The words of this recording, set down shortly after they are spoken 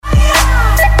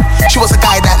She was a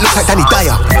guy that looked like Danny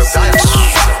Dyer.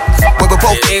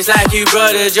 It's like you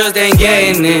brothers just ain't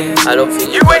getting it. I don't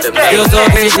think you ain't getting it. Still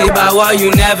talking shit about what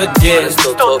you never did.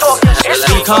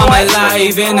 We come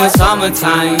alive in the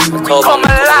summertime. Come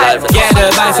alive. Get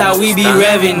the vibes how we be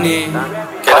revving it.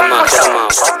 Get them out.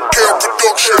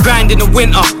 Grind in the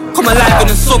winter, come alive in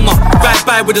the summer. Ride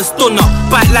by with a stunner,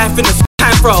 bite life in the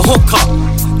time for a hooker.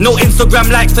 No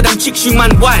Instagram likes for them chicks you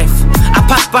man wife. I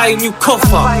pass by a new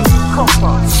coffer.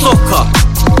 Sucker.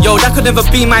 Yo, that could never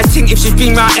be my thing if she's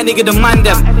been round any of the man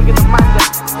them.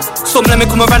 Some let me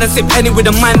come around and sip any with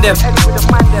the man them.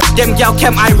 Them gal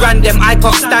chem, I ran them, I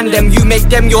can't stand them. You make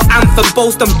them your anthem,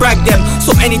 boast and brag them.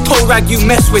 Some any toe rag you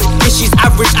mess with, if she's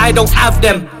average, I don't have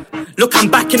them. Look,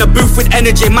 I'm back in a booth with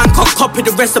energy, man can't copy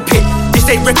the recipe. This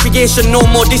ain't recreation no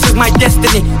more, this is my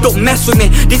destiny. Don't mess with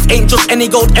me, this ain't just any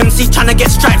gold MC tryna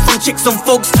get stripes from chicks and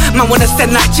folks. Man wanna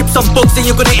send like chips and bugs, and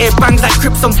you're gonna hear bangs like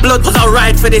Crips and Blood. Cause I'll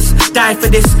ride for this, die for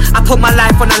this, I put my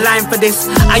life on the line for this.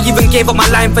 I even gave up my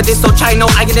line for this, so try no.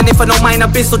 I get in it for no minor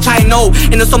biz, so try no.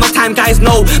 In the summertime guys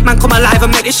know, man come alive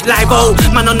and make this shit live. Oh,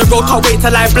 man on the road can't wait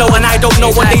till I blow, and I don't know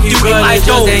what they do if I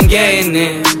don't. Ain't getting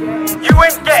it. You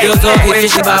ain't getting still talking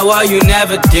shit about what you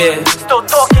never did. Still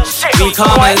talking shit. We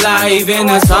come alive in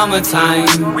the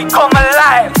summertime. We come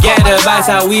alive. Get the vibes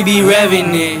how we be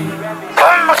revving it.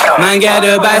 Man, get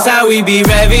the vibes how we be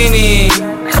revving it.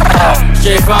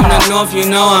 Straight from the north, you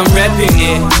know I'm repping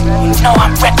it.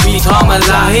 We come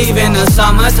alive in the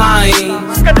summertime.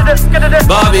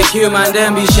 Barbecue, man,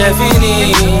 then be chefing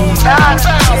it.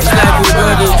 It's like we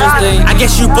brothers just ain't. I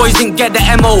guess you boys didn't get the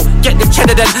MO. Get the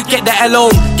cheddar then, get the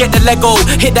LO. Get the Lego,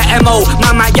 hit the MO.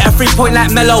 Man might get a 3-point like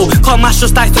Mello. Car mash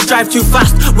just likes to drive too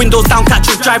fast. Windows down, catch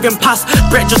us driving past.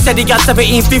 Brett just said he got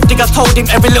 1750. I told him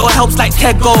every little helps like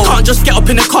Tego. Can't just get up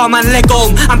in the car, man, leg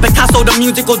on. I'm Picasso, the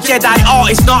musical Jedi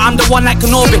artist. No, I'm the one like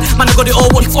Kenobi. Man, I got it all,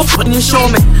 what the fuck when you show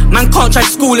me? Man, can't try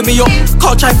schooling me up.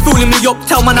 Can't try fooling me up.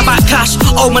 Tell man about Clash.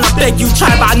 Oh man, I beg you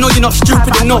try, but I know you're not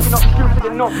stupid enough.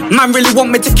 Man really want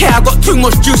me to care, I got too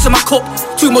much juice in my cup.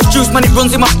 Too much juice, man, it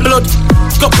runs in my blood.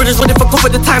 Got brothers ready for cover,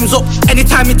 the time's up.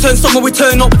 Anytime we turn somewhere, we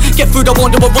turn up. Get through the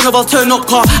wonder, but one of us turn up.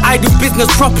 Car, I do business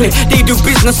properly, they do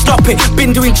business, stop it.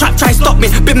 Been doing trap, try stop me.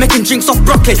 Been making drinks off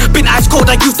broccoli. Been ice cold,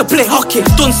 I used to play hockey.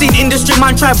 Done seen industry,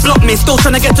 man try block me. Still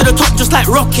trying to get to the top just like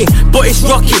Rocky. But it's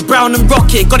Rocky, brown and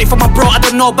Rocky. Got it from my bro, I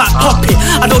don't know about Poppy.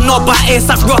 I don't know about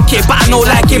ASAP Rocky, but I know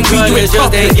like him, we do it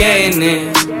properly. Just ain't getting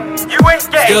it.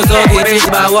 Still talking shit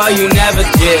about what you never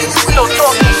did.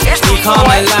 We come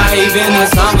alive in the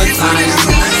summertime.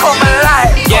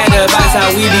 Get the vibes how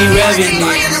we be revving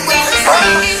it.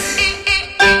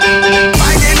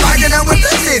 Banging and we're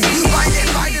blessing.